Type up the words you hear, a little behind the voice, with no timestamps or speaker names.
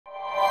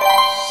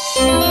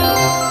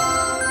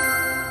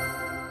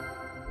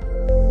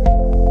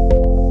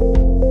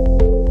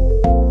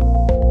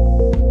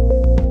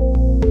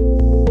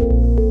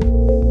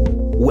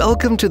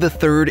Welcome to the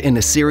third in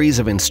a series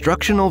of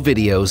instructional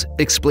videos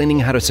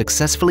explaining how to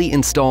successfully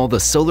install the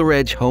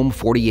SolarEdge Home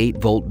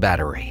 48-volt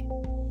battery.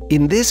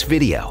 In this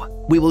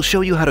video, we will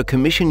show you how to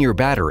commission your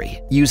battery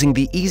using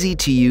the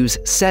easy-to-use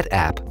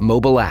SetApp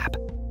mobile app.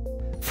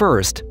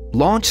 First,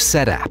 launch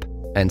SetApp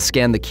and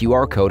scan the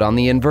QR code on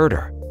the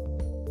inverter.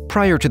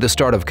 Prior to the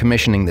start of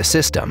commissioning the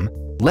system,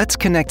 let's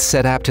connect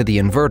SetApp to the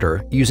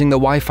inverter using the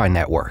Wi-Fi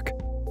network.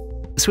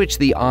 Switch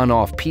the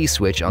on-off P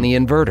switch on the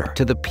inverter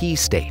to the P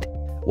state.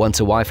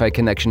 Once a Wi-Fi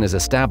connection is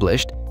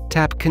established,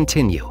 tap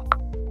Continue.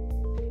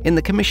 In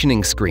the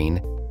commissioning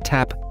screen,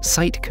 tap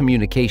Site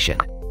Communication,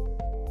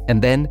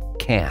 and then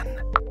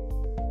CAN.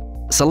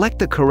 Select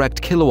the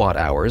correct kilowatt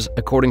hours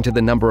according to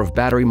the number of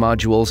battery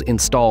modules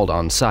installed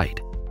on site.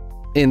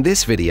 In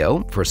this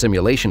video, for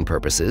simulation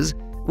purposes,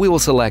 we will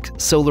select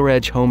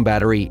SolarEdge Home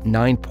Battery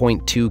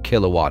 9.2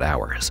 kilowatt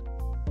hours.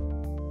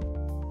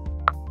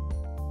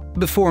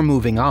 Before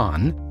moving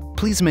on,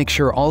 please make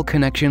sure all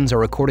connections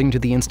are according to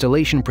the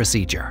installation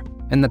procedure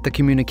and that the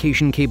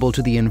communication cable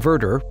to the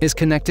inverter is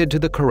connected to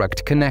the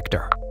correct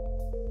connector.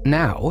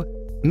 Now,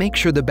 make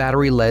sure the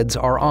battery LEDs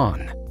are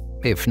on.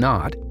 If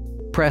not,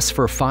 press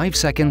for 5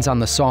 seconds on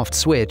the soft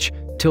switch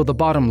till the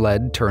bottom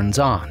LED turns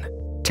on.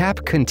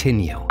 Tap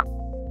Continue.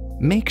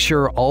 Make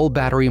sure all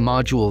battery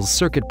modules'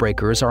 circuit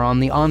breakers are on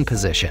the on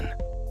position.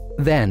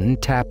 Then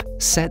tap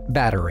Set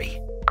Battery.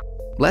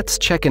 Let's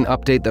check and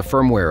update the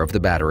firmware of the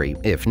battery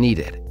if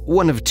needed.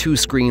 One of two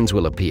screens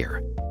will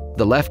appear: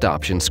 the left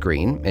option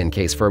screen in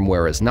case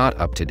firmware is not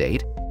up to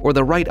date, or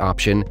the right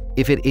option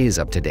if it is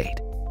up to date.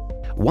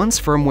 Once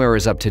firmware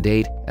is up to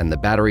date and the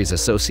batteries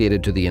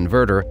associated to the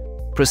inverter,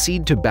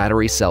 proceed to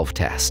battery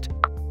self-test.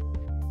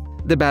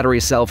 The battery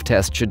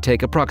self-test should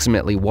take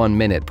approximately 1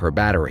 minute per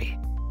battery.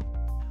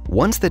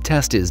 Once the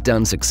test is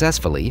done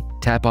successfully,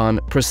 tap on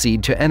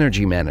Proceed to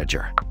Energy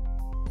Manager.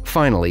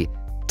 Finally,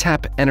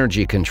 tap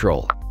Energy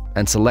Control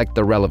and select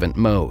the relevant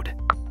mode.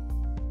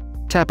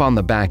 Tap on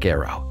the back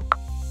arrow.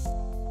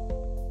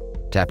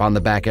 Tap on the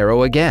back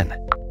arrow again.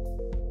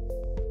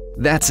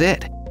 That's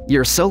it!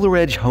 Your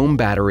SolarEdge Home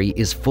Battery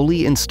is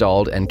fully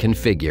installed and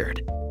configured.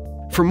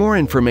 For more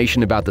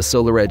information about the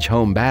SolarEdge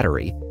Home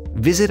Battery,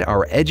 visit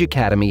our Edge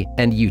Academy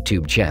and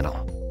YouTube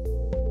channel.